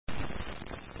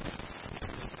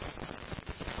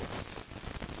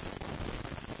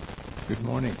Good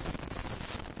morning.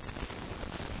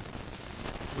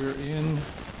 We're in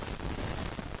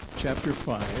chapter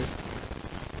 5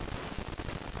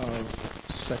 of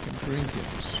 2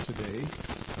 Corinthians today,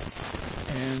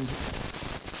 and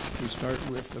we start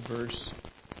with a verse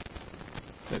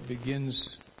that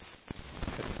begins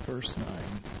at verse 9,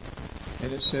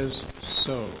 and it says,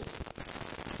 "So."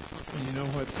 And you know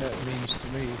what that means to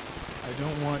me. I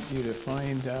don't want you to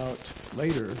find out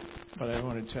later, but I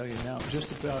want to tell you now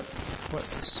just about what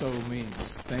 "so" means.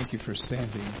 Thank you for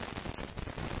standing.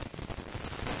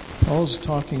 Paul's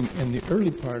talking in the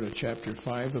early part of chapter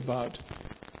 5 about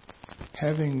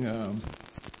having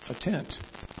a tent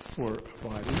for a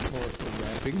body or for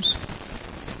wrappings,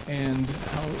 and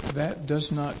how that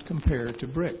does not compare to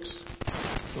bricks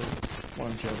for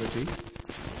longevity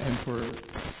and for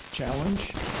challenge.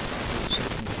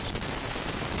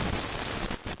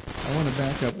 I want to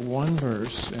back up one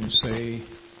verse and say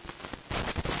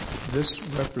this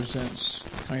represents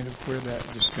kind of where that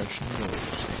discussion goes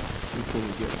before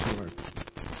we get to our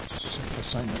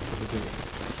assignment for the day.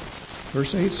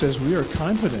 Verse 8 says, "We are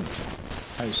confident,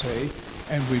 I say,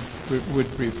 and we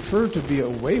would prefer to be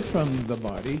away from the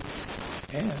body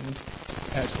and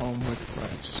at home with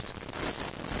Christ."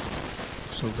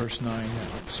 So verse 9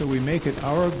 now. "So we make it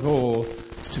our goal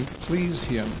to please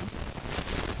Him,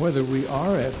 whether we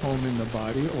are at home in the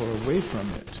body or away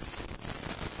from it.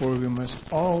 For we must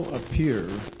all appear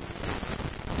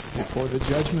before the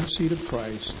judgment seat of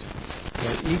Christ,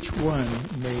 that each one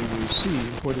may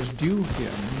receive what is due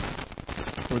him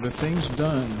for the things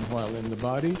done while in the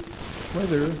body,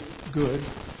 whether good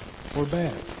or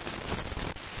bad."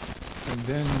 And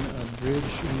then a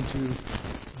bridge into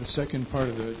the second part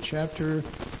of the chapter,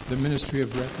 the ministry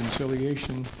of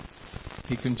reconciliation.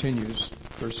 He continues,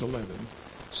 verse 11.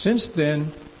 "Since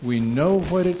then we know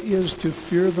what it is to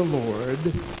fear the Lord,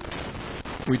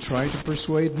 we try to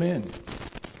persuade men.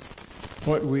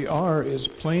 What we are is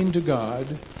plain to God,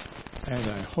 and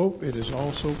I hope it is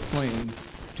also plain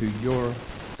to your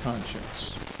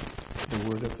conscience." The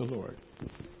word of the Lord.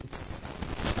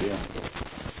 Yeah.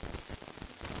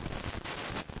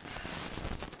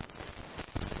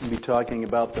 We'll be talking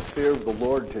about the fear of the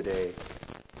Lord today.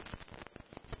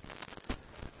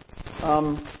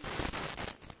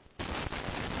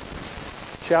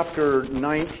 Chapter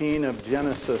 19 of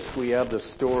Genesis, we have the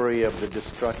story of the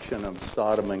destruction of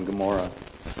Sodom and Gomorrah.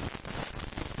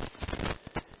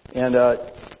 And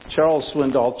Chuck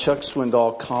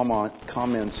Swindoll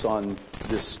comments on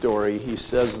this story. He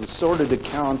says, "The sordid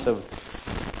account of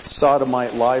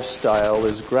Sodomite lifestyle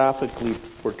is graphically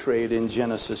portrayed in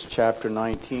Genesis chapter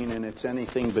 19, and it's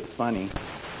anything but funny.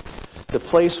 The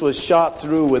place was shot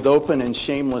through with open and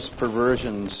shameless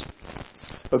perversions.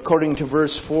 According to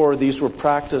verse 4, these were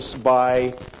practiced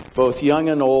by both young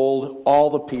and old, all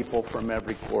the people from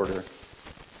every quarter."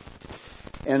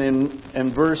 And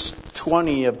in verse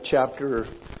 20 of chapter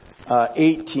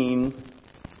 18,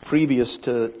 previous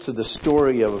to the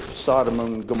story of Sodom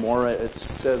and Gomorrah, it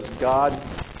says God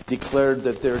declared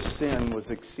that their sin was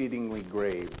exceedingly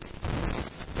grave.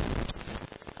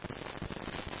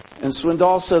 And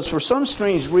Swindoll says, "For some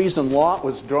strange reason, Lot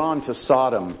was drawn to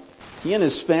Sodom. He and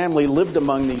his family lived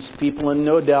among these people and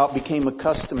no doubt became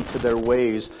accustomed to their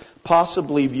ways,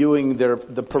 possibly viewing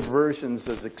the perversions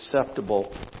as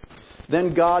acceptable. Then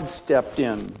God stepped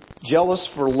in. Jealous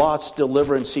for Lot's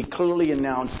deliverance, He clearly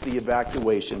announced the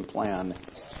evacuation plan.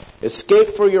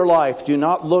 Escape for your life. Do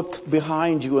not look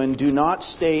behind you and do not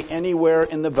stay anywhere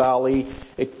in the valley.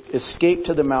 Escape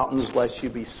to the mountains lest you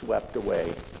be swept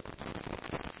away."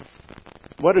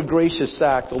 What a gracious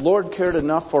act. The Lord cared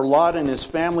enough for Lot and his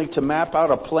family to map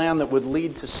out a plan that would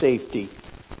lead to safety.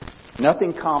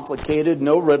 Nothing complicated,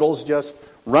 no riddles, just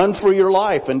run for your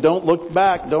life and don't look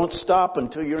back. Don't stop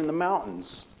until you're in the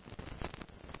mountains.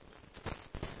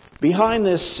 Behind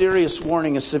this serious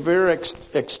warning, a severe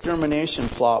extermination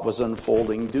plot was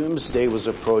unfolding. Doomsday was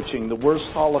approaching, the worst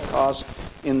Holocaust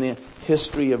in the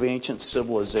history of ancient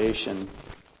civilization.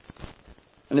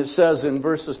 And it says in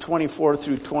verses 24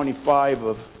 through 25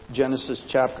 of Genesis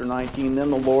chapter 19,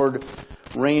 "Then the Lord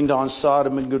rained on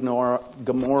Sodom and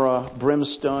Gomorrah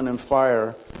brimstone and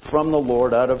fire from the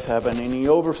Lord out of heaven, and He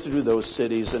overthrew those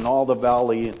cities and all the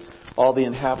valley, all the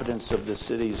inhabitants of the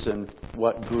cities and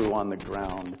what grew on the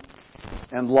ground.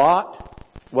 And Lot,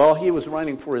 well, he was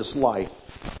running for his life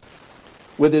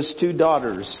with his 2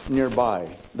 daughters nearby.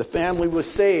 The family was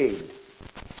saved.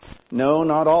 No,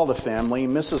 not all the family.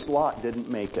 Mrs. Lot didn't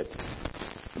make it.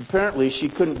 Apparently, she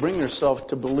couldn't bring herself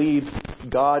to believe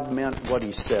God meant what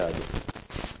He said.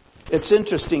 It's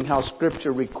interesting how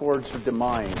Scripture records her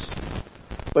demise.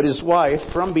 But his wife,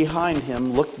 from behind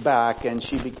him, looked back, and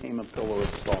she became a pillar of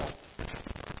salt.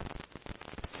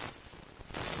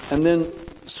 And then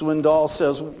Swindoll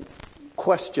says,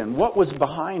 question, what was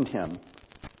behind him?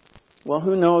 Well,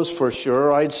 who knows for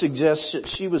sure? I'd suggest that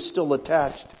she was still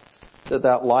attached to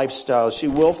that lifestyle. She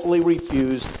willfully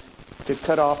refused to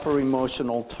cut off her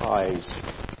emotional ties.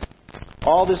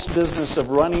 All this business of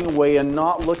running away and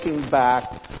not looking back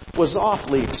was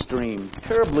awfully extreme,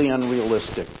 terribly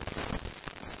unrealistic.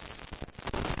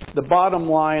 The bottom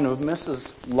line of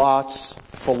Mrs. Lott's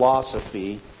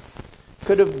philosophy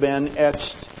could have been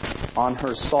etched on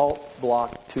her salt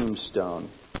block tombstone.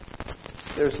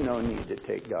 There's no need to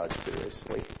take God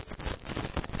seriously.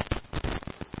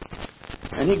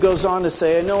 And he goes on to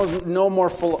say, I know of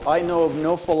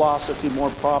no philosophy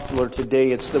more popular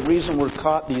today. It's the reason we're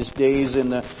caught these days in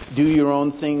the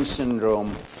do-your-own-thing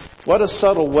syndrome. What a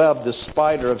subtle web the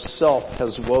spider of self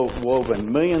has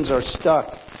woven. Millions are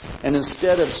stuck. And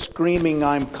instead of screaming,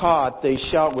 I'm caught, they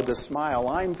shout with a smile,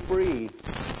 I'm free.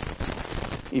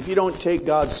 If you don't take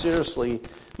God seriously,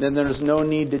 then there's no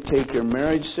need to take your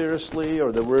marriage seriously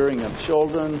or the rearing of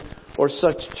children or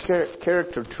such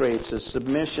character traits as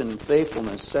submission,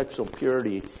 faithfulness, sexual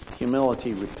purity,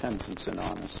 humility, repentance, and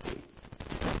honesty.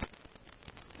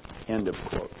 End of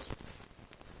quotes.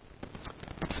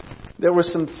 There were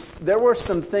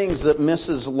some things that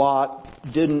Mrs. Lott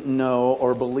didn't know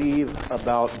or believe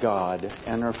about God,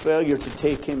 and her failure to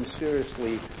take Him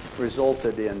seriously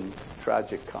resulted in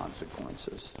tragic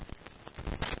consequences.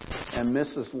 And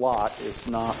Mrs. Lott is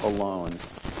not alone.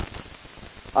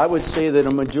 I would say that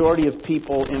a majority of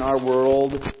people in our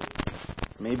world,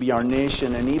 maybe our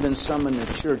nation, and even some in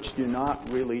the church do not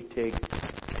really take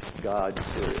God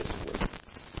seriously.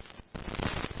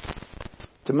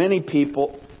 To many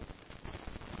people,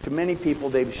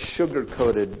 they've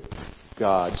sugar-coated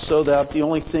God so that the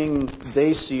only thing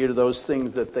they see are those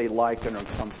things that they like and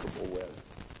are comfortable with.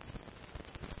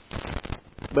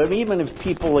 But even if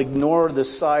people ignore the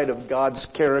side of God's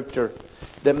character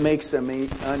that makes them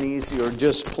uneasy or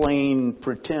just plain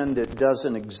pretend it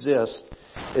doesn't exist,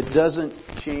 it doesn't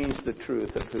change the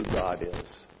truth of who God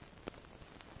is.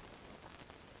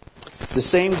 The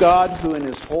same God who in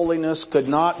His holiness could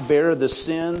not bear the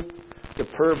sin, the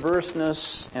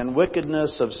perverseness and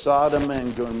wickedness of Sodom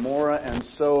and Gomorrah, and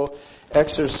so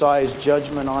exercised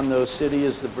judgment on those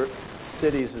cities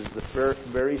is the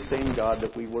very same God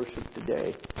that we worship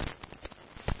today.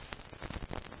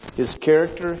 His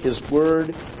character, His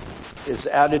word, His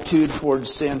attitude towards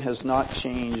sin has not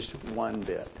changed one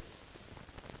bit.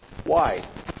 Why?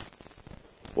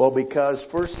 Well, because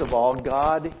first of all,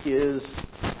 God is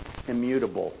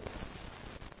immutable.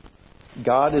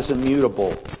 God is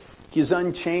immutable. He's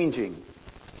unchanging.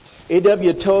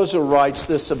 A.W. Tozer writes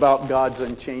this about God's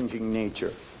unchanging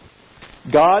nature.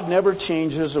 God never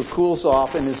changes or cools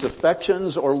off in His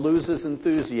affections or loses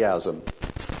enthusiasm.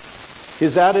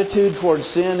 His attitude towards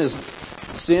sin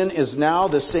is now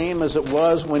the same as it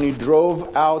was when He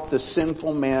drove out the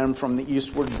sinful man from the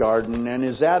eastward garden, and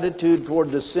His attitude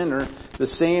toward the sinner the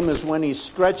same as when He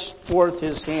stretched forth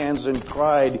His hands and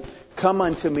cried, Come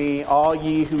unto me, all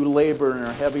ye who labor and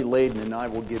are heavy laden, and I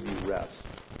will give you rest.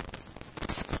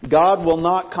 God will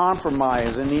not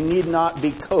compromise, and He need not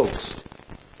be coaxed.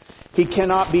 He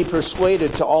cannot be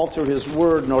persuaded to alter His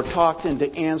word, nor talked into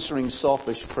answering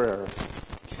selfish prayer.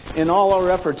 In all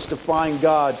our efforts to find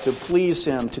God, to please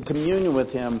Him, to commune with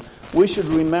Him, we should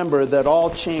remember that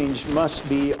all change must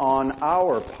be on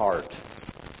our part.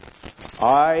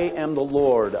 I am the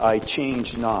Lord, I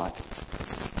change not.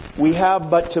 We have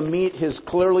but to meet His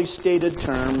clearly stated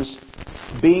terms,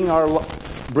 bring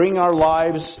our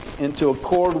lives into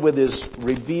accord with His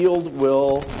revealed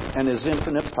will and His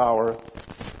infinite power,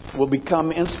 will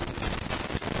become and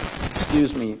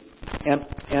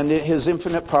His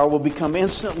infinite power will become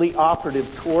instantly operative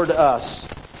toward us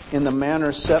in the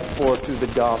manner set forth through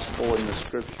the gospel and the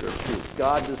scripture of truth.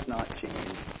 God does not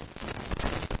change.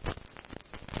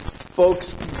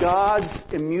 Folks, God's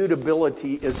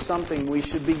immutability is something we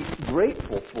should be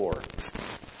grateful for.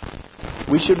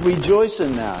 We should rejoice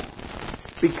in that.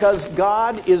 Because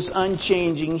God is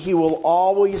unchanging, He will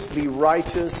always be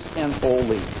righteous and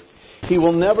holy. He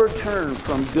will never turn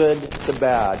from good to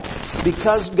bad.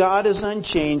 Because God is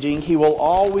unchanging, He will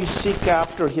always seek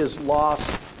after His lost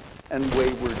and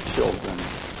wayward children.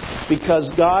 Because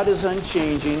God is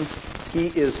unchanging, He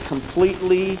is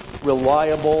completely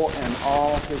reliable and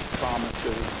all His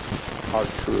promises are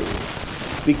true.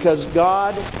 Because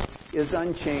God is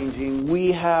unchanging,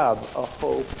 we have a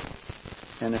hope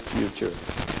and a future.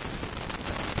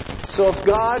 So if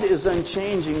God is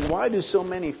unchanging, why do so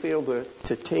many fail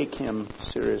to take Him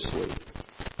seriously?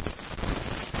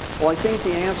 Well, I think the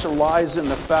answer lies in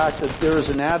the fact that there is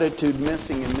an attitude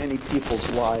missing in many people's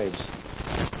lives.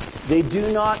 They do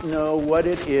not know what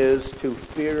it is to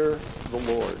fear the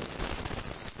Lord.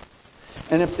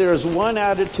 And if there is one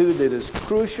attitude that is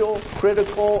crucial,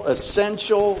 critical,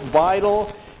 essential,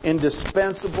 vital,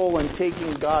 indispensable in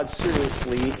taking God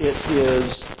seriously, it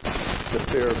is the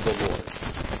fear of the Lord.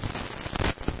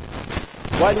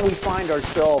 Why do we find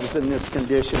ourselves in this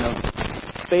condition of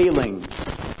failing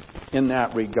in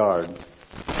that regard?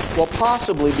 Well,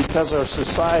 possibly because our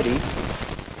society,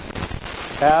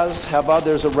 as have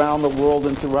others around the world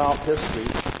and throughout history,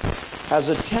 has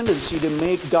a tendency to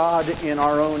make God in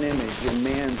our own image, in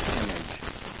man's image.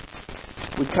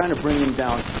 We kind of bring him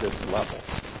down to this level.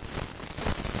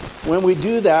 When we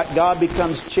do that, God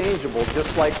becomes changeable,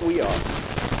 just like we are.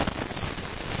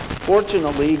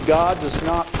 Fortunately, God does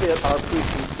not fit our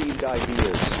preconceived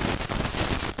ideas.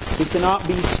 He cannot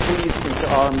be squeezed into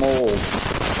our mold.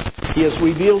 He has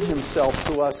revealed himself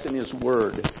to us in his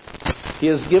word. He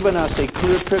has given us a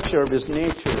clear picture of his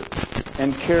nature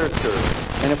and character.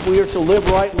 And if we are to live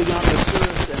rightly on this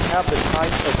earth and have the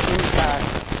type of impact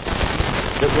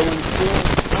that will influence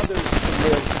others to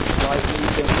live rightly,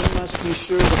 then we must be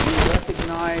sure that we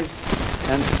recognize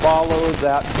and follow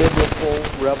that biblical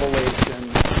revelation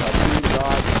of who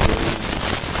God is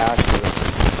accurately.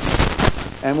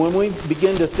 And when we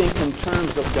begin to think in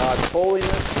terms of God's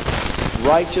holiness,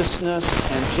 righteousness,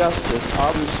 and justice,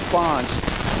 our response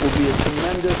will be a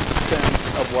tremendous sense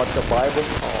of what the Bible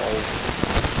calls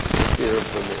the fear of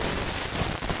the Lord.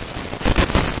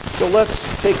 So let's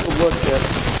take a look at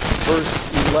verse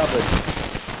 11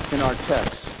 in our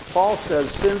text. Paul says,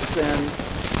 "Since then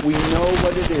we know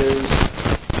what it is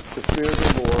to fear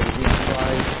the Lord, we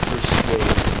try to persuade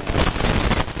men."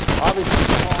 Obviously,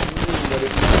 Paul knew what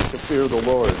it meant to fear the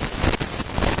Lord.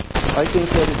 I think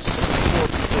that it's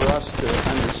important for us to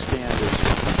understand it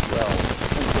as well.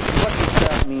 And so what does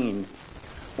that mean?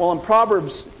 Well, in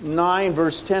Proverbs 9,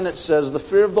 verse 10, it says, "The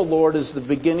fear of the Lord is the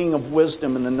beginning of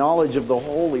wisdom, and the knowledge of the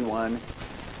Holy One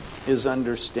is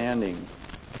understanding."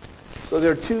 So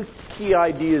there are two key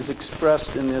ideas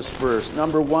expressed in this verse.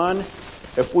 Number one,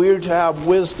 if we are to have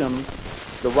wisdom,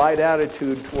 the right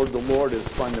attitude toward the Lord is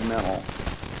fundamental.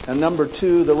 And number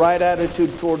two, the right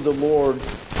attitude toward the Lord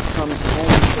comes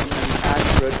only from an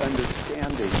accurate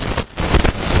understanding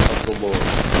of the Lord.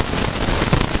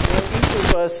 Now, each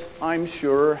of us, I'm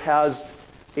sure, has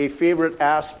a favorite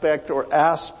aspect or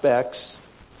aspects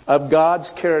of God's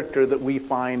character that we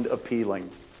find appealing.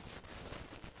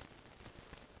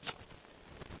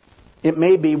 It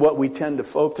may be what we tend to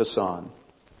focus on.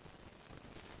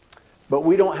 But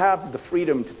we don't have the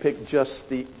freedom to pick just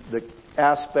the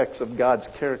aspects of God's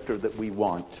character that we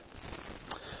want.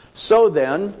 So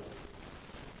then,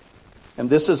 and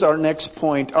this is our next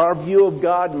point, our view of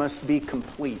God must be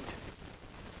complete.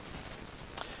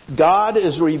 God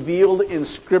is revealed in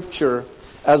Scripture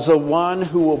as the one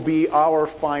who will be our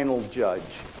final judge.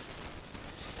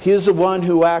 He is the one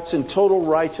who acts in total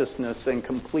righteousness and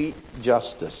complete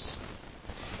justice.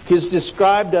 He is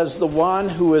described as the one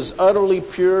who is utterly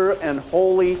pure and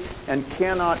holy and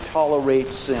cannot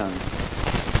tolerate sin.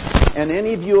 And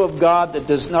any view of God that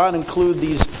does not include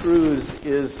these truths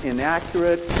is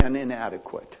inaccurate and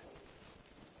inadequate.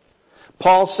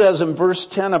 Paul says in verse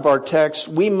 10 of our text,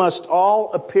 "We must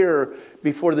all appear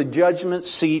before the judgment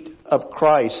seat of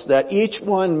Christ, that each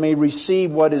one may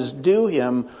receive what is due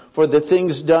him for the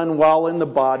things done while in the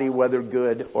body, whether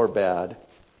good or bad."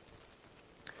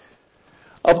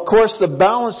 Of course, to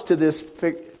balance this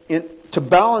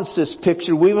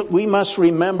picture, we must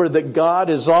remember that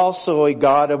God is also a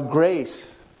God of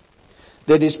grace,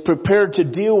 that is prepared to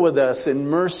deal with us in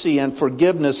mercy and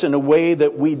forgiveness in a way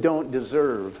that we don't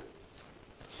deserve.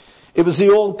 It was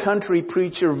the old country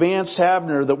preacher Vance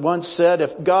Havner that once said,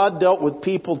 "If God dealt with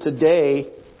people today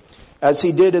as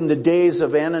He did in the days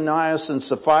of Ananias and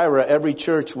Sapphira, every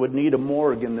church would need a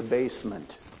morgue in the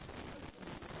basement."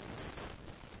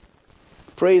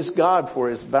 Praise God for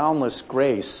His boundless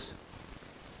grace.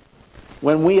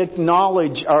 When we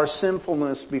acknowledge our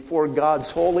sinfulness before God's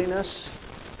holiness,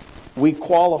 we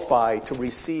qualify to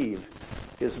receive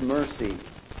His mercy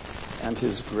and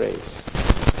His grace.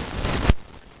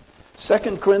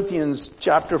 2 Corinthians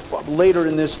later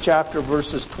in this chapter,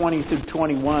 verses 20 through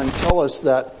 21, tell us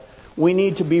that we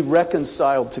need to be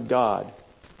reconciled to God.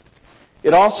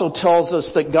 It also tells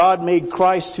us that God made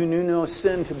Christ, who knew no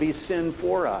sin, to be sin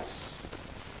for us.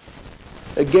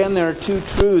 Again, there are two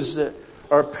truths that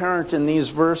are apparent in these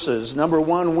verses. Number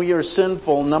one, we are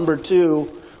sinful. Number two,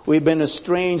 we've been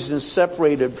estranged and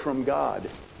separated from God.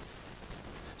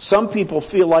 Some people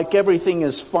feel like everything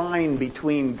is fine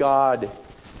between God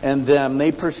and them.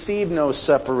 They perceive no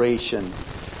separation.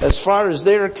 As far as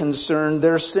they're concerned,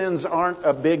 their sins aren't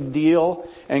a big deal,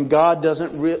 and God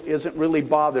isn't really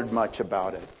bothered much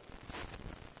about it.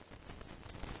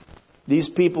 These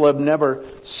people have never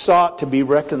sought to be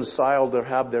reconciled or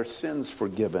have their sins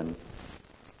forgiven.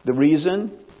 The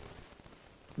reason?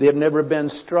 They have never been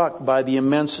struck by the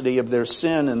immensity of their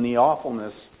sin and the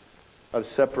awfulness of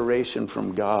separation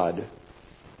from God.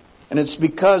 And it's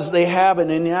because they have an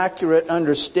inaccurate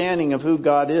understanding of who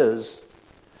God is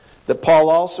that Paul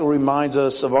also reminds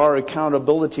us of our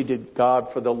accountability to God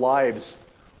for the lives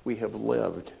we have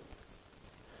lived.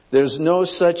 There's no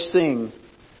such thing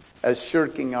as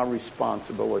shirking our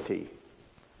responsibility.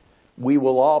 We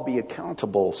will all be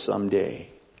accountable someday.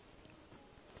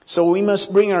 So we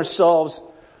must bring ourselves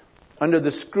under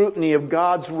the scrutiny of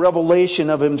God's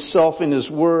revelation of Himself in His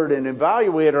Word and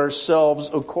evaluate ourselves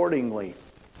accordingly.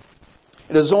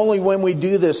 It is only when we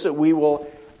do this that we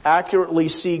will accurately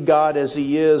see God as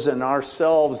He is and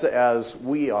ourselves as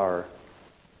we are.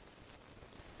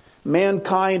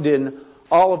 Mankind, in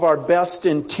all of our best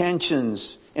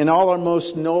intentions, in all our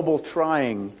most noble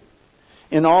trying,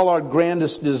 in all our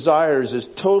grandest desires, is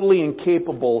totally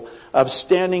incapable of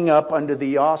standing up under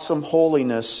the awesome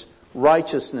holiness,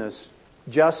 righteousness,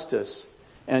 justice,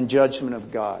 and judgment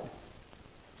of God.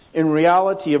 In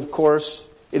reality, of course,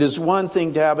 it is one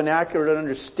thing to have an accurate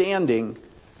understanding,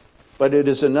 but it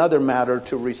is another matter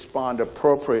to respond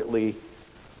appropriately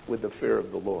with the fear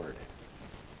of the Lord.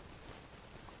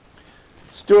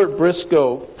 Stuart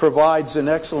Briscoe provides an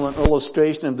excellent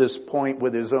illustration of this point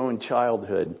with his own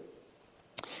childhood.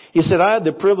 He said, "I had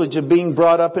the privilege of being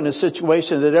brought up in a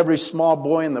situation that every small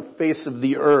boy on the face of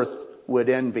the earth would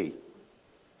envy.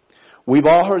 We've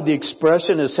all heard the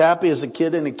expression, as happy as a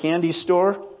kid in a candy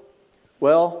store.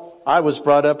 Well, I was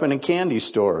brought up in a candy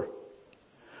store.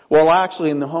 Well,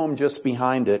 actually in the home just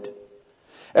behind it.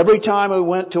 Every time I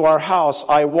went to our house,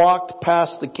 I walked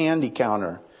past the candy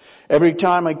counter. Every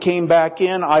time I came back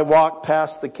in, I walked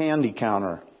past the candy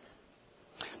counter.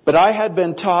 But I had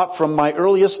been taught from my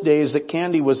earliest days that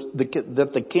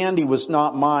the candy was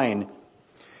not mine.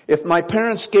 If my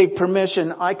parents gave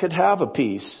permission, I could have a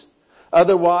piece.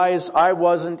 Otherwise, I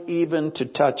wasn't even to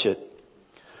touch it.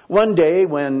 One day,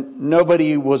 when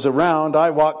nobody was around,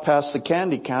 I walked past the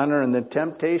candy counter and the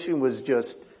temptation was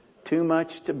just too much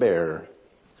to bear.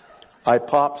 I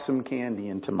popped some candy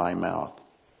into my mouth.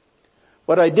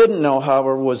 What I didn't know,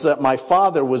 however, was that my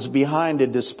father was behind a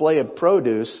display of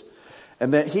produce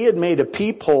and that he had made a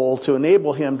peephole to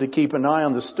enable him to keep an eye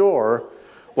on the store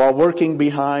while working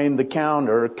behind the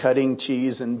counter cutting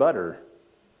cheese and butter.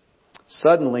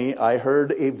 Suddenly, I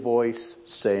heard a voice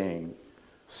saying,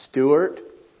 'Stuart,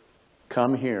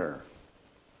 come here.'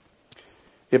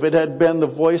 If it had been the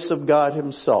voice of God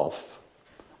Himself,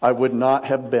 I would not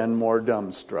have been more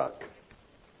dumbstruck.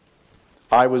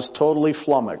 I was totally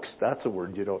flummoxed." That's a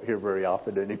word you don't hear very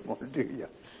often anymore, do you?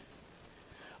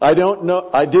 I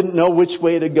didn't know which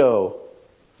way to go.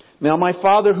 Now my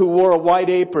father, who wore a white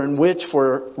apron, which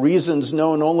for reasons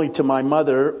known only to my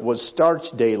mother was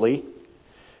starched daily,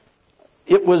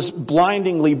 it was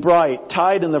blindingly bright,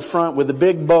 tied in the front with a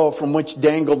big bow from which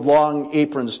dangled long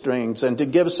apron strings. And to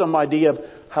give some idea of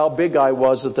how big I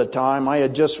was at the time, I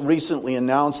had just recently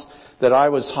announced that I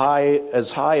was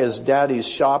as high as Daddy's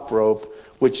shop rope,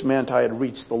 which meant I had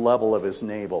reached the level of his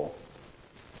navel.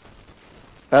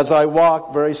 As I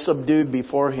walked very subdued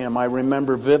before him, I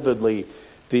remember vividly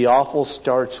the awful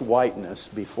starch whiteness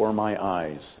before my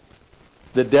eyes.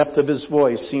 The depth of his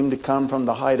voice seemed to come from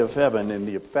the height of heaven, and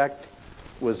the effect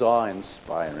was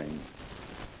awe-inspiring.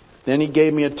 Then he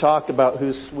gave me a talk about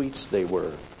whose sweets they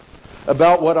were,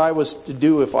 about what I was to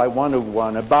do if I wanted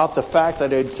one, about the fact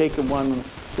that I had taken one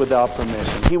without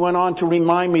permission. He went on to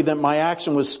remind me that my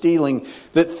action was stealing,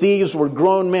 that thieves were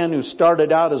grown men who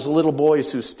started out as little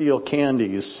boys who steal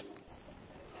candies,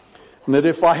 and that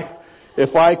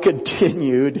if I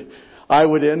continued, I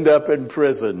would end up in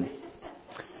prison.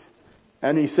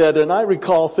 And he said, and I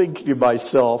recall thinking to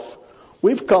myself,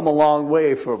 we've come a long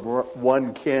way from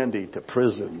one candy to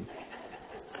prison.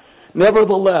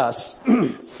 Nevertheless,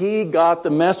 he got the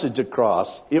message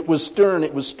across. It was stern,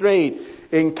 it was straight.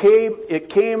 It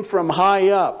came from high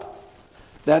up.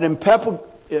 That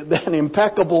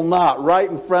impeccable knot right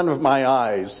in front of my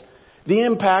eyes. The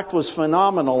impact was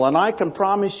phenomenal, and I can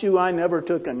promise you I never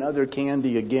took another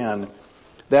candy again.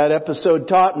 That episode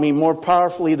taught me more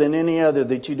powerfully than any other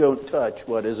that you don't touch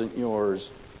what isn't yours.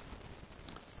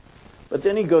 But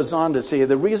then he goes on to say,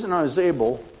 the reason I was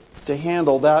able to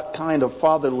handle that kind of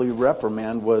fatherly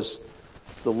reprimand was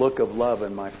the look of love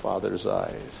in my father's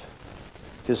eyes.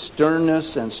 His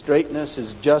sternness and straightness,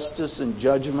 His justice and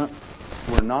judgment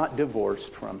were not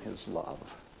divorced from His love.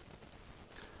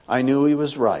 I knew He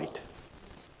was right,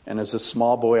 and as a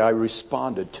small boy I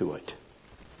responded to it.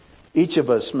 Each of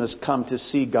us must come to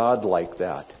see God like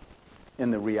that,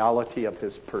 in the reality of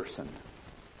His person.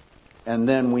 And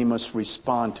then we must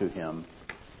respond to Him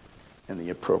in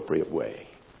the appropriate way.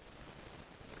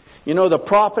 You know, the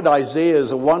prophet Isaiah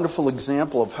is a wonderful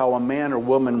example of how a man or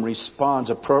woman responds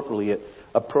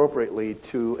appropriately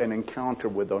to an encounter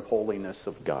with the holiness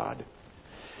of God.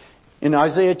 In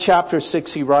Isaiah chapter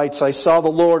 6 he writes, I saw the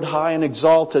Lord high and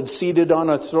exalted, seated on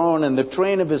a throne, and the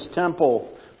train of His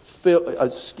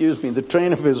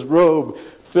robe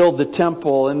filled the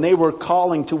temple, and they were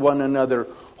calling to one another,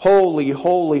 Holy,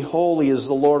 holy, holy is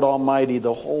the Lord Almighty.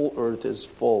 The whole earth is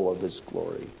full of His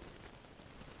glory.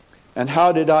 And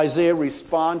how did Isaiah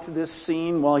respond to this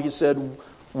scene? Well, he said,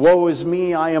 Woe is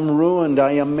me, I am ruined.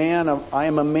 I am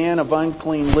a man of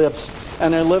unclean lips,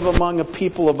 and I live among a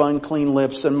people of unclean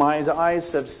lips, and my eyes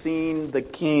have seen the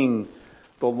King,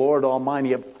 the Lord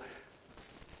Almighty.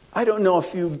 I don't know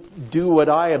if you do what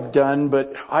I have done,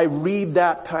 but I read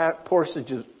that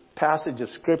passage of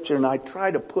Scripture and I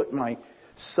try to put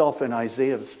myself in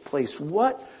Isaiah's place.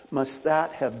 What must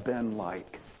that have been like?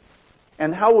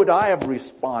 And how would I have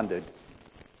responded?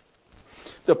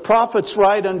 The prophet's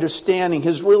right understanding,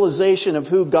 his realization of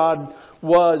who God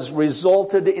was,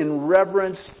 resulted in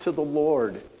reverence to the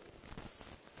Lord.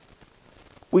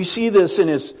 We see this in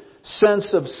his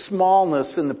sense of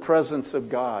smallness in the presence of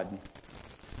God.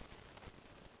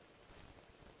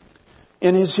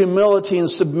 In his humility and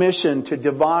submission to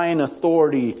divine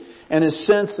authority, and his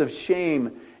sense of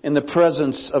shame in the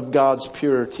presence of God's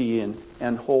purity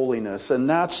and holiness. And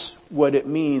that's what it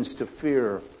means to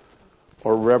fear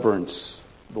or reverence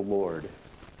the Lord.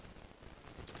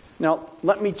 Now,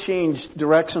 let me change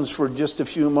directions for just a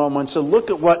few moments and look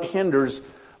at what hinders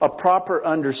a proper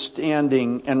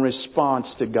understanding and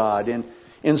response to God.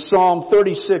 In Psalm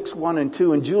 36, 1 and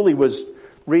 2, and Julie was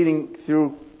reading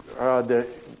through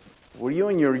were you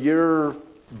in your year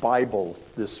Bible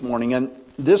this morning? And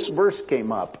this verse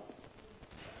came up.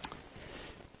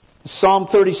 Psalm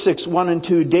 36, 1 and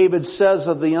 2, David says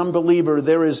of the unbeliever,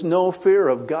 there is no fear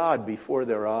of God before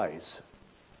their eyes.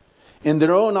 In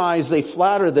their own eyes, they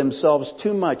flatter themselves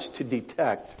too much to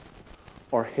detect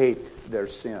or hate their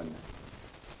sin.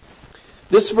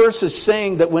 This verse is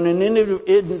saying that when an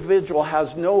individual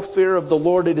has no fear of the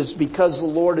Lord, it is because the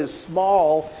Lord is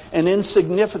small and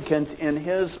insignificant in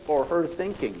his or her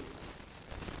thinking.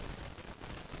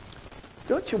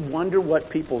 Don't you wonder what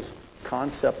people's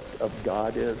concept of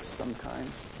God is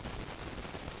sometimes?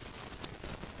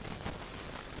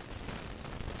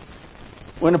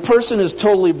 When a person is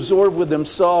totally absorbed with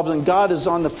themselves and God is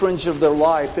on the fringe of their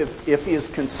life, if He is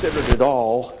considered at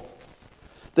all,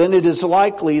 then it is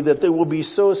likely that they will be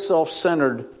so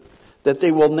self-centered that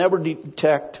they will never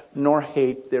detect nor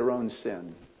hate their own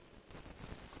sin.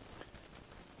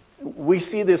 We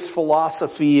see this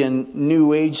philosophy in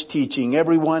New Age teaching.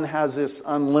 Everyone has this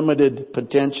unlimited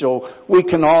potential. We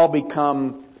can all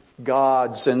become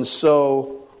gods, and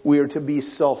so we are to be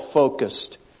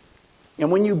self-focused. And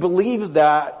when you believe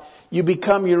that, you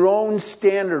become your own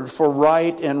standard for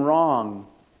right and wrong.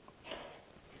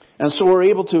 And so we're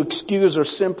able to excuse or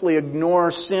simply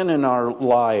ignore sin in our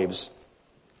lives.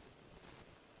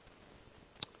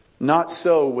 Not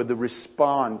so with the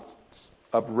response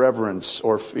of reverence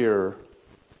or fear.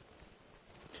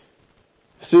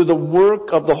 Through the work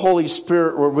of the Holy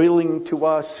Spirit revealing to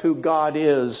us who God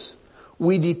is,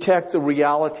 we detect the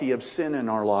reality of sin in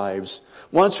our lives.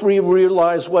 Once we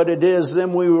realize what it is,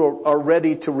 then we are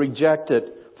ready to reject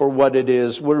it for what it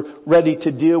is. We're ready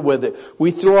to deal with it.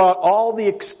 We throw out all the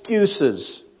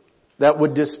excuses that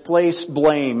would displace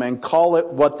blame and call it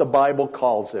what the Bible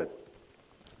calls it,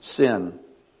 sin.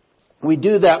 We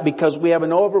do that because we have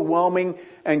an overwhelming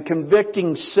and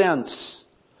convicting sense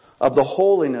of the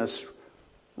holiness,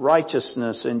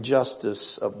 righteousness, and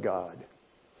justice of God.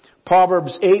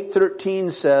 Proverbs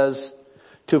 8:13 says,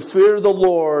 to fear the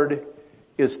Lord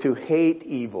is to hate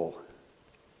evil,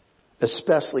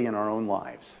 especially in our own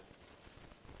lives.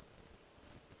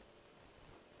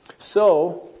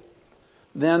 So,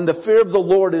 then the fear of the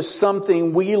Lord is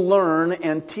something we learn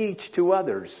and teach to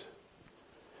others.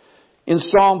 In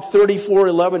Psalm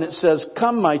 34:11 it says,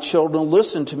 come my children,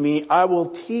 listen to me, I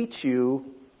will teach you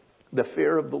the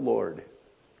fear of the Lord.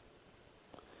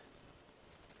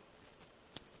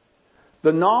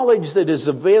 The knowledge that is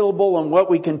available and what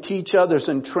we can teach others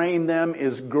and train them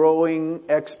is growing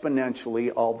exponentially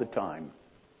all the time.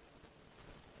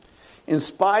 In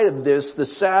spite of this, the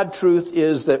sad truth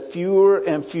is that fewer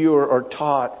and fewer are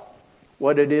taught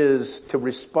what it is to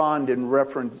respond in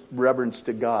reverence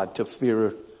to God, to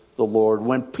fear the Lord.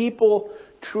 When people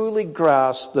truly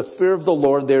grasp the fear of the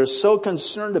Lord, they are so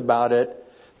concerned about it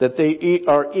that they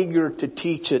are eager to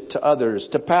teach it to others,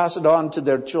 to pass it on to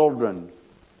their children,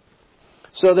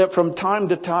 so that from time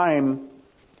to time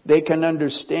they can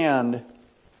understand,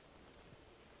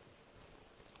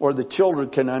 or the children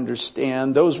can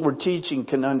understand, those we're teaching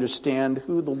can understand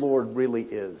who the Lord really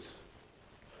is.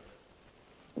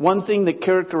 One thing that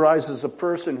characterizes a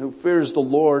person who fears the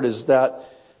Lord is that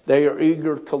they are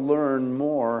eager to learn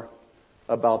more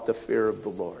about the fear of the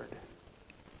Lord.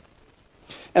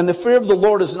 And the fear of the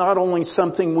Lord is not only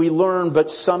something we learn, but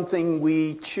something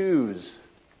we choose.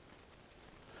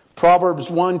 Proverbs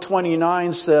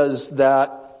 1:29 says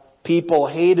that people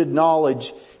hated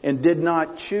knowledge and did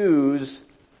not choose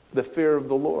the fear of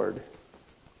the Lord.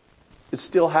 It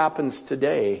still happens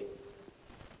today.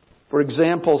 For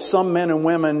example, some men and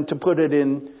women, to put it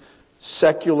in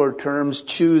secular terms,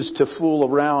 choose to fool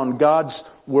around. God's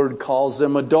word calls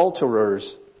them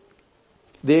adulterers.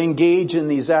 They engage in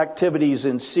these activities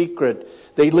in secret.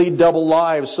 They lead double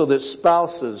lives so that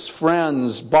spouses,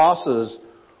 friends, bosses,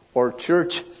 or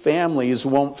church families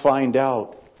won't find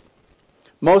out.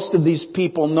 Most of these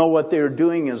people know what they're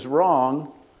doing is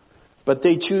wrong, but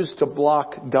they choose to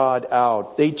block God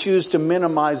out. They choose to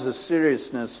minimize the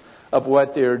seriousness of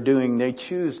what they're doing. They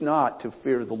choose not to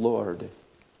fear the Lord.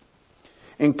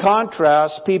 In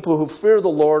contrast, people who fear the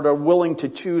Lord are willing to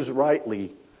choose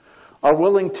rightly, are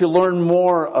willing to learn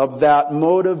more of that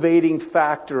motivating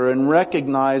factor and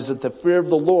recognize that the fear of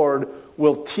the Lord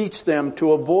will teach them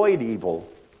to avoid evil.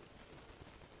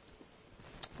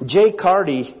 Jay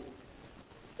Carty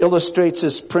illustrates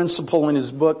this principle in his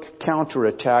book,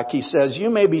 Counterattack. He says, "You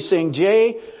may be saying,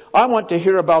 Jay, I want to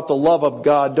hear about the love of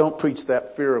God. Don't preach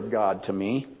that fear of God to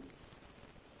me."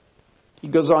 He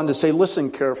goes on to say, "Listen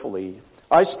carefully.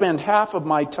 I spend half of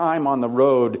my time on the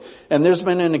road, and there's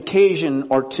been an occasion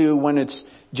or two when it's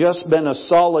just been a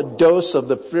solid dose of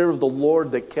the fear of the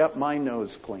Lord that kept my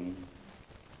nose clean.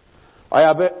 I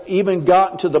have even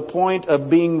gotten to the point of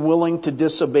being willing to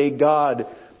disobey God,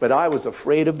 but I was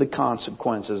afraid of the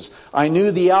consequences. I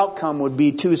knew the outcome would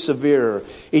be too severe.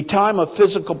 A time of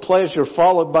physical pleasure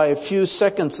followed by a few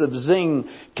seconds of zing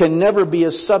can never be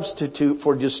a substitute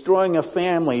for destroying a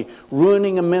family,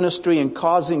 ruining a ministry, and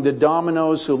causing the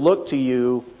dominoes who look to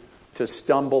you to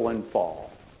stumble and fall."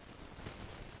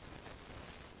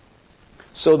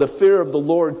 So the fear of the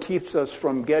Lord keeps us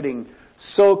from getting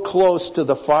so close to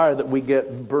the fire that we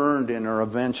get burned and are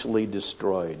eventually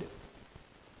destroyed.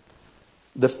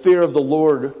 The fear of the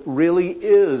Lord really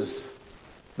is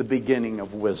the beginning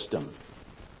of wisdom.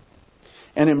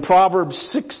 And in Proverbs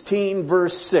 16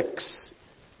 verse 6,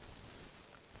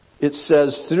 it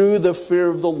says, "Through the fear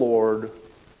of the Lord,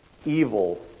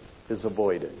 evil is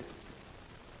avoided."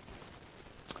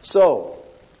 So,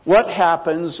 what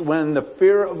happens when the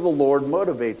fear of the Lord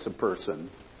motivates a person?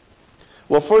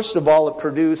 Well, first of all, it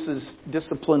produces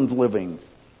disciplined living.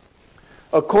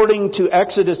 According to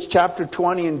Exodus chapter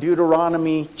 20 and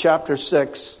Deuteronomy chapter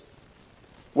 6,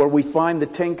 where we find the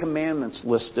 10 Commandments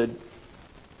listed,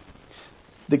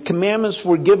 the commandments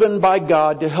were given by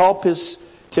God to help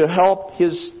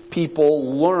His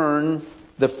people learn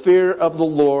the fear of the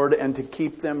Lord and to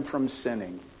keep them from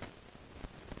sinning.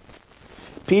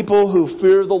 People who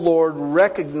fear the Lord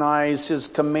recognize His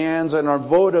commands and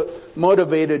are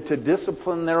motivated to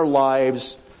discipline their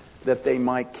lives that they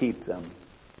might keep them.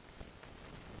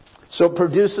 So it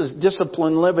produces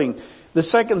disciplined living. The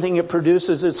second thing it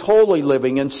produces is holy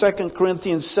living. In 2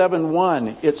 Corinthians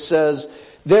 7:1, it says,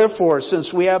 "Therefore,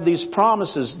 since we have these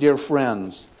promises, dear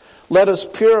friends, let us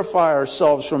purify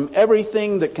ourselves from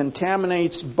everything that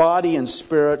contaminates body and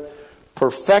spirit,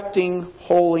 perfecting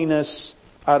holiness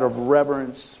out of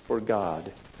reverence for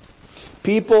God."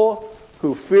 People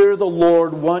who fear the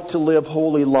Lord want to live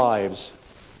holy lives.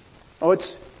 Oh,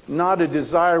 it's not a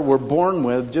desire we're born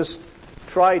with. Just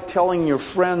try telling your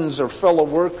friends or fellow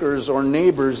workers or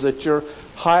neighbors that your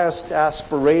highest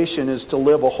aspiration is to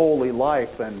live a holy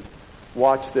life and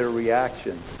watch their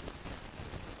reaction.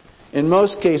 In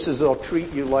most cases, they'll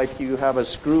treat you like you have a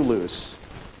screw loose.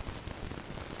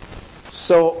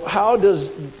 So how does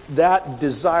that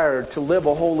desire to live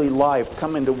a holy life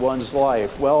come into one's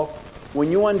life? Well,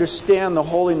 when you understand the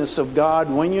holiness of God,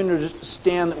 when you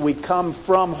understand that we come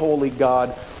from holy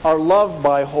God, are loved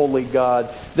by holy God,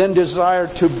 then desire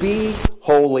to be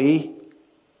holy,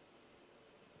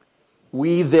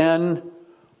 we then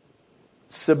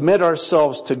submit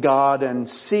ourselves to God and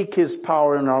seek His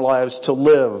power in our lives to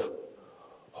live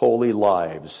holy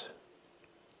lives.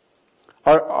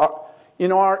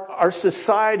 Our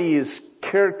society is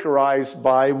characterized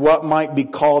by what might be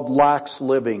called lax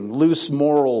living, loose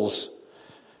morals,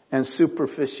 and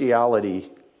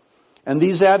superficiality. And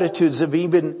these attitudes have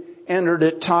even entered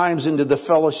at times into the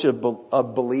fellowship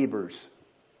of believers.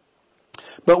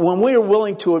 But when we are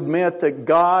willing to admit that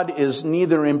God is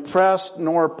neither impressed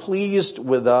nor pleased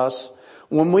with us,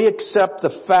 when we accept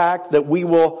the fact that we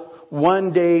will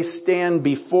one day stand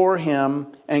before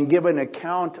Him and give an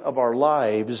account of our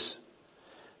lives,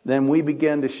 then we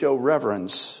begin to show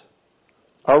reverence.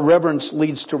 Our reverence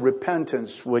leads to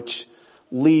repentance, which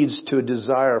leads to a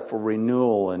desire for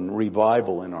renewal and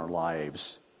revival in our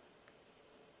lives.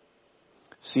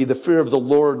 See, the fear of the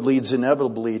Lord leads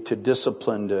inevitably to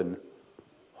disciplined and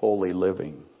holy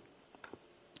living.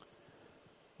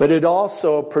 But it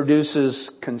also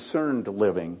produces concerned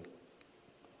living.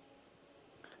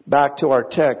 Back to our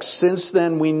text. Since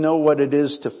then we know what it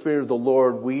is to fear the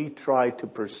Lord, we try to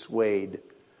persuade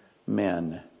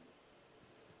men.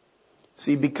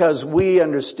 See, because we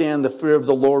understand the fear of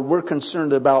the Lord, we're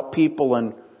concerned about people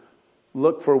and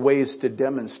look for ways to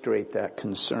demonstrate that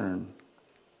concern.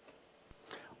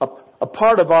 A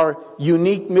part of our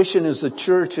unique mission as a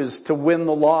church is to win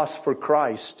the lost for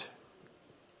Christ.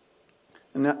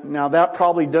 Now that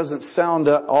probably doesn't sound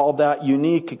all that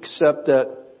unique, except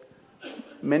that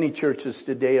many churches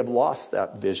today have lost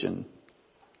that vision.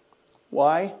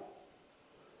 Why?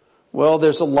 Well,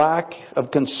 there's a lack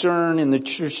of concern in the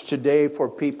church today for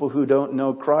people who don't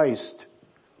know Christ.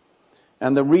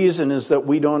 And the reason is that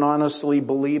we don't honestly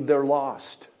believe they're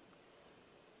lost.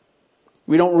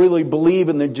 We don't really believe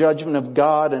in the judgment of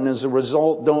God, and as a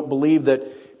result don't believe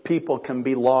that people can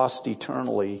be lost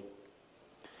eternally.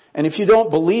 And if you don't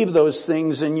believe those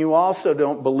things, and you also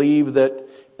don't believe that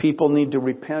people need to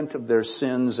repent of their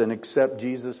sins and accept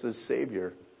Jesus as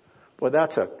Savior, well,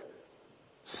 that's a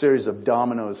series of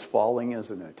dominoes falling,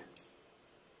 isn't it?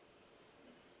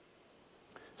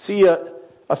 See,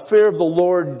 a fear of the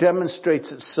Lord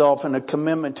demonstrates itself in a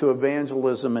commitment to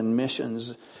evangelism and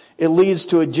missions. It leads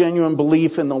to a genuine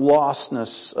belief in the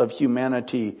lostness of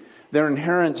humanity, their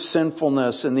inherent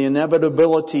sinfulness, and the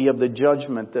inevitability of the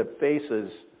judgment that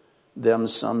faces them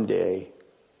someday.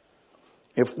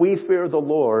 If we fear the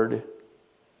Lord,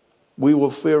 we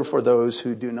will fear for those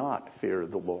who do not fear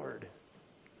the Lord.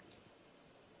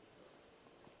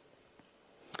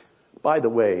 By the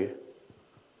way,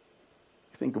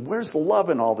 you think, where's the love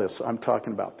in all this? I'm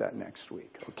talking about that next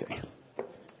week. Okay.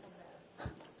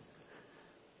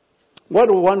 What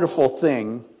a wonderful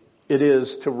thing it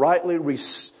is to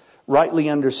rightly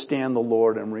understand the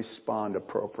Lord and respond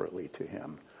appropriately to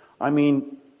Him. I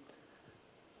mean,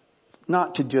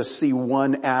 not to just see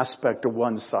one aspect or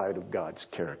one side of God's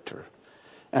character,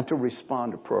 and to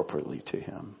respond appropriately to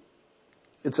Him.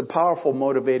 It's a powerful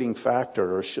motivating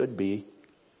factor, or should be.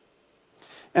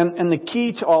 And the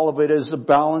key to all of it is a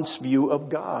balanced view of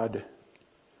God.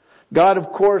 God,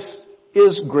 of course,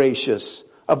 is gracious.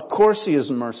 Of course He is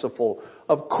merciful.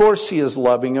 Of course He is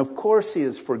loving. Of course He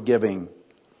is forgiving.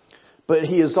 But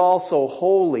He is also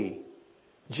holy,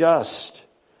 just,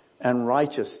 and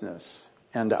righteousness,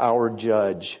 and our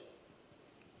judge.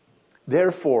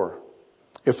 Therefore,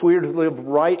 if we are to live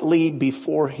rightly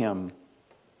before Him,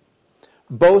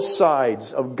 both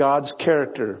sides of God's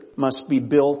character must be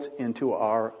built into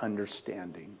our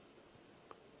understanding.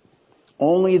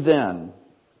 Only then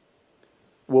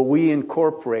will we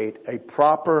incorporate a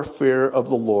proper fear of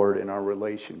the Lord in our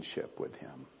relationship with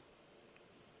Him.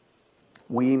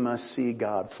 We must see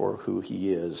God for who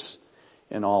He is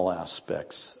in all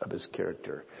aspects of His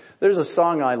character. There's a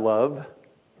song I love,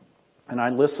 and I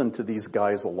listen to these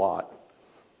guys a lot.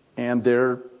 And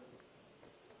they're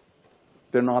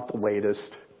not the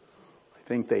latest. I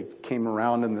think they came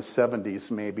around in the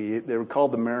 70s maybe. They were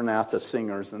called the Maranatha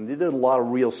Singers, and they did a lot of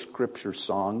real scripture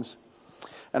songs.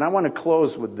 And I want to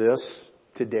close with this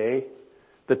today.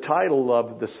 The title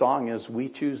of the song is "We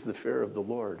Choose the Fear of the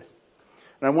Lord."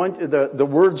 And I want the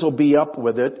words will be up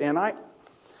with it. And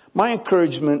my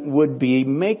encouragement would be,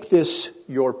 make this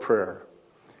your prayer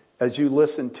as you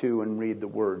listen to and read the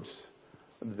words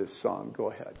of this song. Go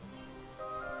ahead.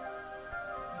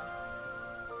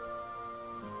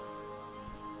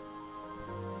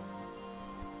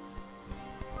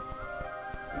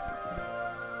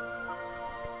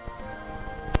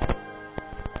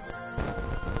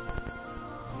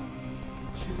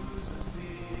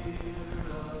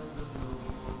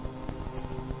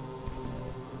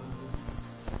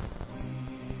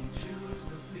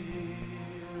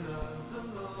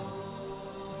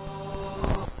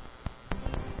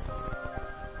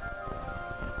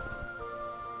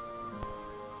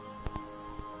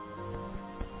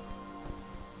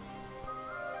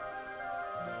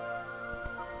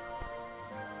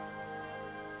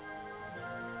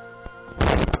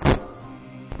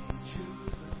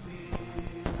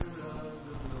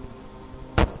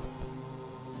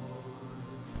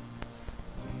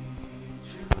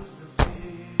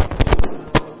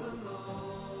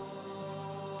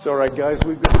 It's all right, guys.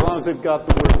 As long as they've got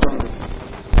the words on this.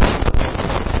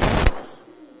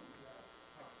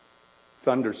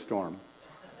 Thunderstorm.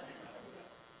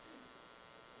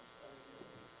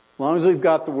 As long as we've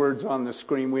got the words on the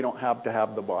screen, we don't have to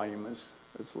have the volume as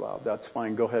loud. That's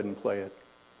fine. Go ahead and play it.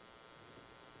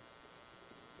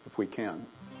 If we can.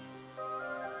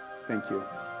 Thank you.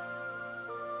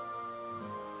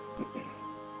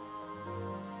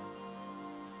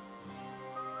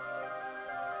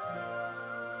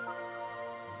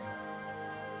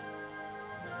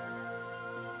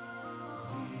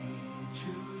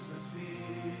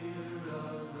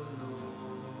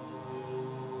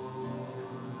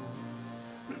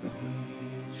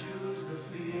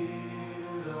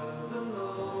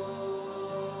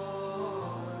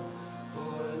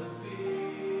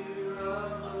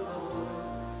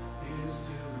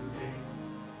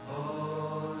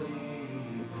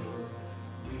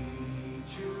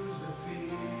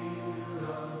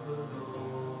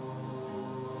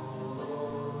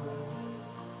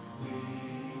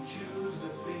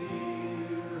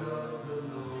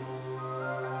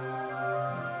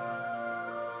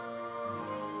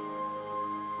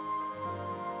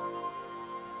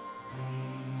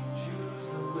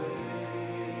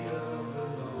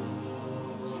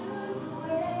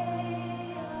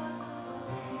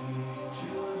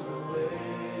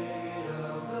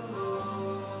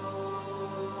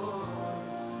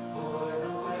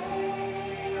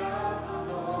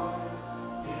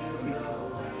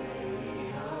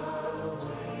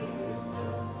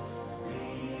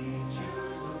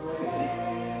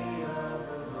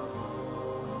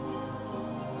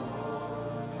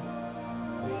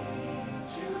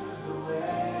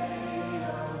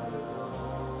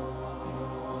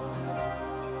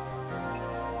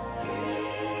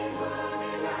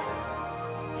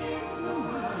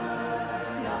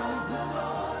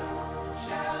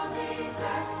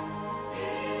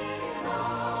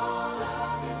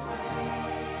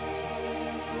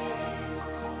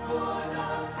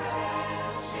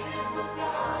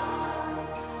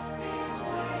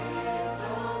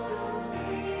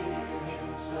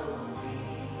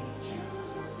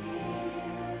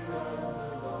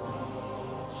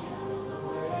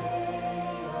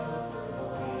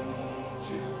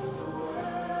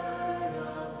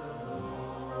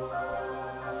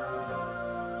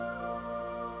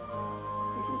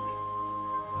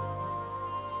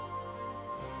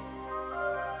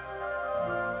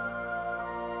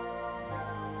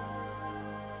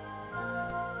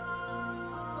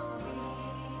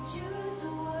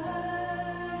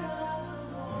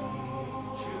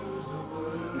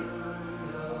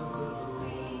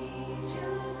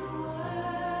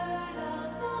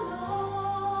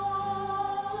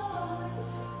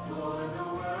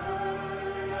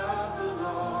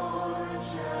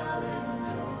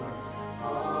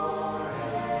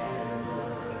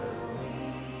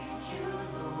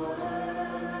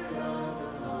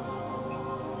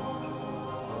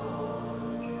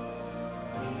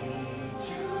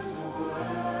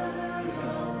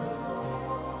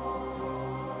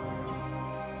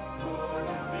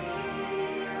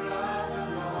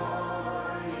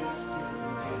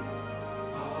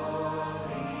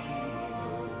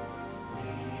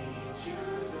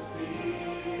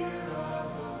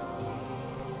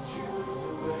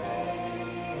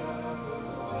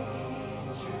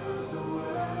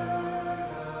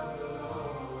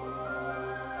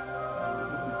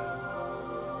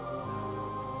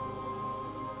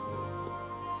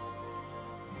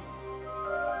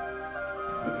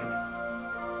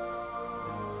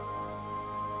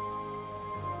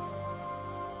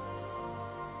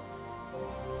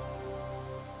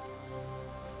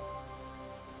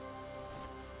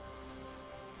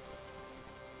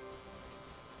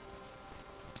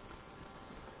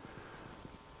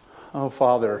 Oh,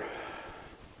 Father,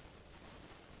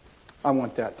 I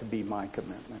want that to be my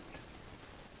commitment.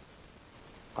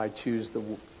 I choose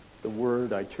the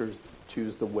word, I choose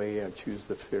the way, I choose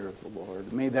the fear of the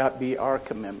Lord. May that be our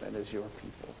commitment as your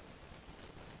people.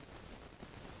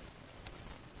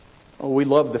 Oh, we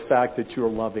love the fact that you're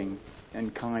loving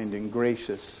and kind and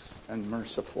gracious and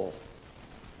merciful.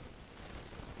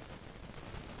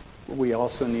 But we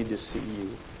also need to see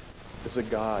you as a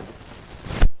God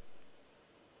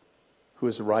who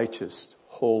is righteous,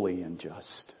 holy, and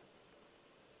just.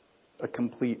 A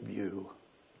complete view.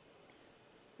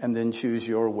 And then choose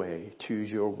your way, choose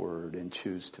your word, and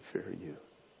choose to fear you.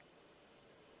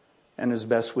 And as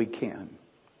best we can,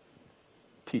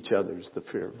 teach others the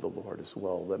fear of the Lord as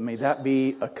well. That may that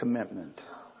be a commitment,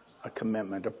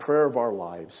 a prayer of our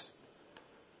lives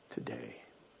today.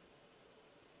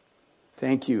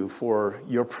 Thank you for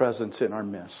your presence in our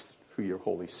midst. through your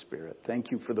Holy Spirit.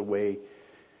 Thank you for the way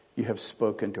you have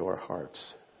spoken to our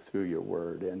hearts through your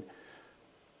word.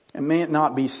 And may it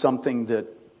not be something that,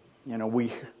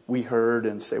 we heard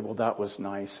and say, well, that was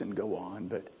nice and go on.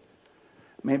 But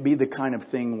may it be the kind of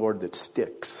thing, Lord, that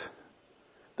sticks,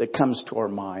 that comes to our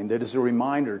mind, that is a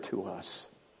reminder to us.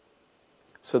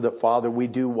 So that, Father, we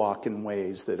do walk in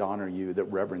ways that honor you, that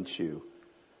reverence you,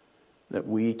 that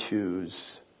we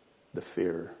choose the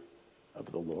fear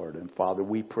of the Lord. And Father,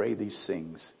 we pray these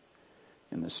things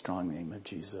in the strong name of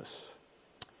Jesus.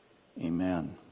 Amen.